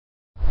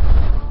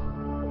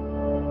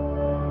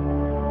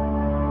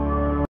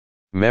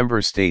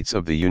Member states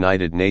of the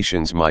United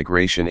Nations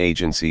Migration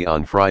Agency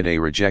on Friday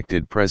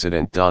rejected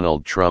President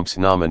Donald Trump's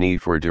nominee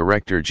for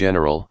Director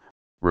General,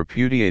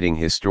 repudiating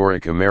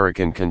historic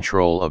American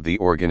control of the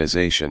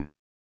organization.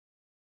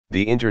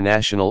 The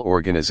International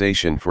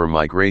Organization for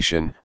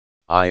Migration,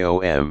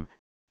 IOM,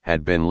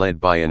 had been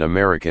led by an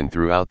American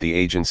throughout the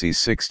agency's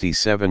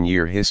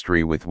 67-year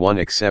history with one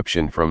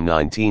exception from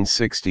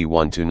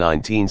 1961 to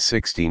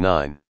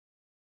 1969.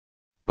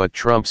 But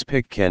Trump's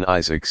pick Ken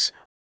Isaacs,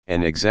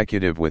 an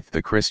executive with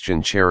the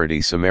Christian charity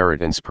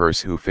Samaritan's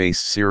Purse who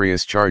faced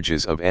serious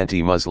charges of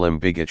anti-Muslim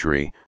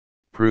bigotry,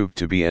 proved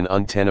to be an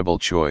untenable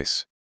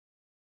choice.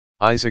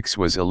 Isaacs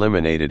was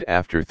eliminated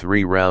after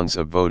 3 rounds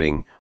of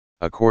voting,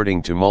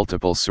 according to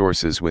multiple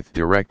sources with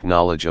direct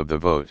knowledge of the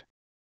vote.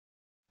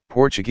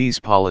 Portuguese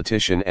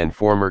politician and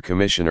former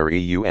Commissioner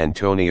EU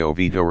Antonio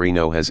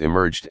Vitorino has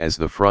emerged as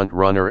the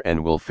front-runner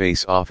and will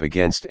face off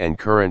against and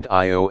current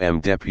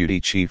IOM Deputy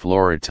Chief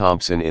Laura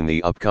Thompson in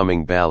the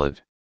upcoming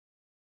ballot.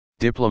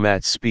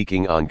 Diplomats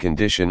speaking on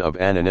condition of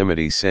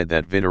anonymity said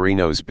that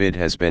Vitorino's bid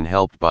has been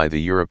helped by the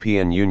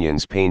European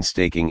Union's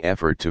painstaking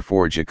effort to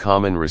forge a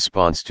common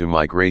response to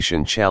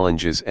migration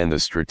challenges and the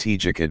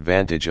strategic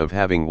advantage of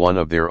having one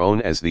of their own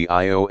as the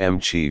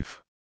IOM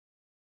chief.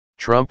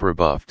 Trump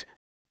rebuffed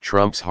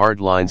Trump's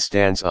hardline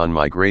stance on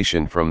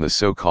migration from the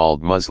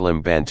so-called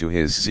Muslim ban to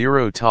his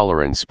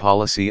zero-tolerance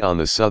policy on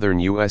the southern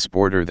U.S.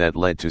 border that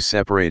led to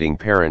separating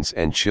parents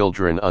and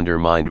children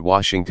undermined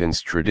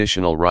Washington's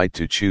traditional right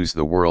to choose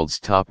the world's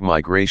top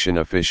migration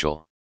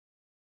official.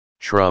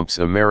 Trump's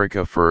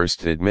America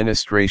First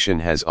administration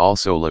has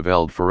also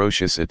leveled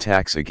ferocious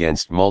attacks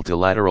against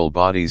multilateral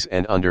bodies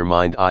and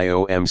undermined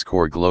IOM's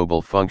core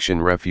global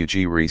function,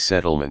 refugee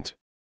resettlement.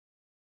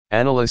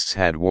 Analysts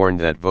had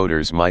warned that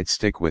voters might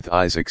stick with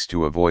Isaacs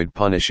to avoid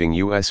punishing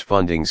U.S.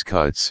 funding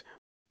cuts,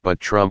 but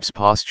Trump's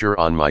posture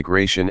on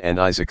migration and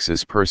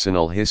Isaacs's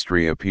personal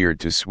history appeared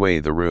to sway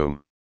the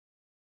room.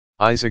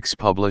 Isaacs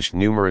published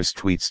numerous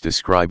tweets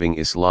describing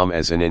Islam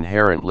as an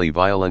inherently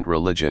violent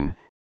religion,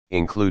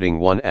 including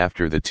one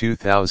after the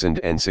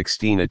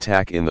 2016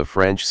 attack in the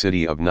French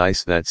city of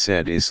Nice that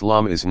said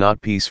Islam is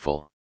not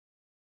peaceful.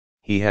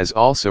 He has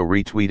also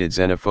retweeted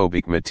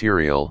xenophobic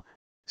material,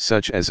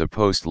 such as a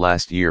post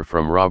last year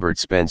from Robert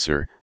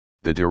Spencer,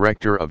 the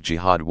director of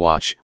Jihad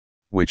Watch,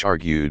 which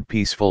argued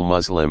peaceful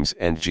Muslims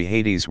and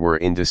jihadis were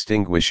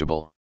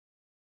indistinguishable.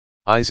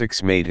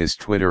 Isaacs made his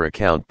Twitter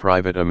account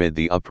private amid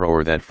the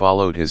uproar that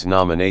followed his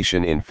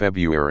nomination in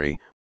February,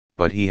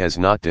 but he has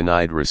not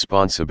denied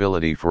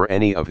responsibility for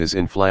any of his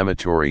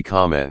inflammatory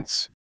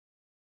comments.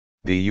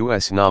 The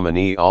U.S.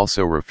 nominee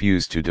also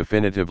refused to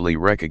definitively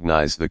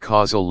recognize the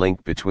causal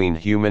link between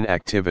human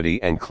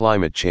activity and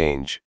climate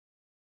change.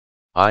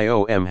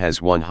 IOM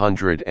has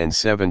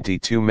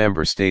 172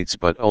 member states,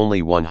 but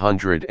only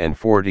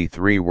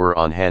 143 were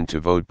on hand to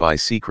vote by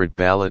secret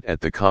ballot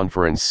at the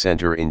conference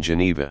center in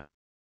Geneva.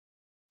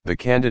 The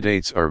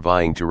candidates are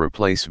vying to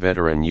replace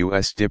veteran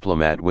U.S.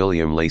 diplomat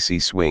William Lacey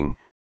Swing,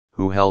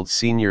 who held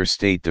senior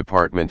State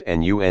Department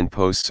and UN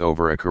posts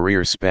over a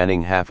career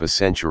spanning half a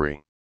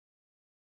century.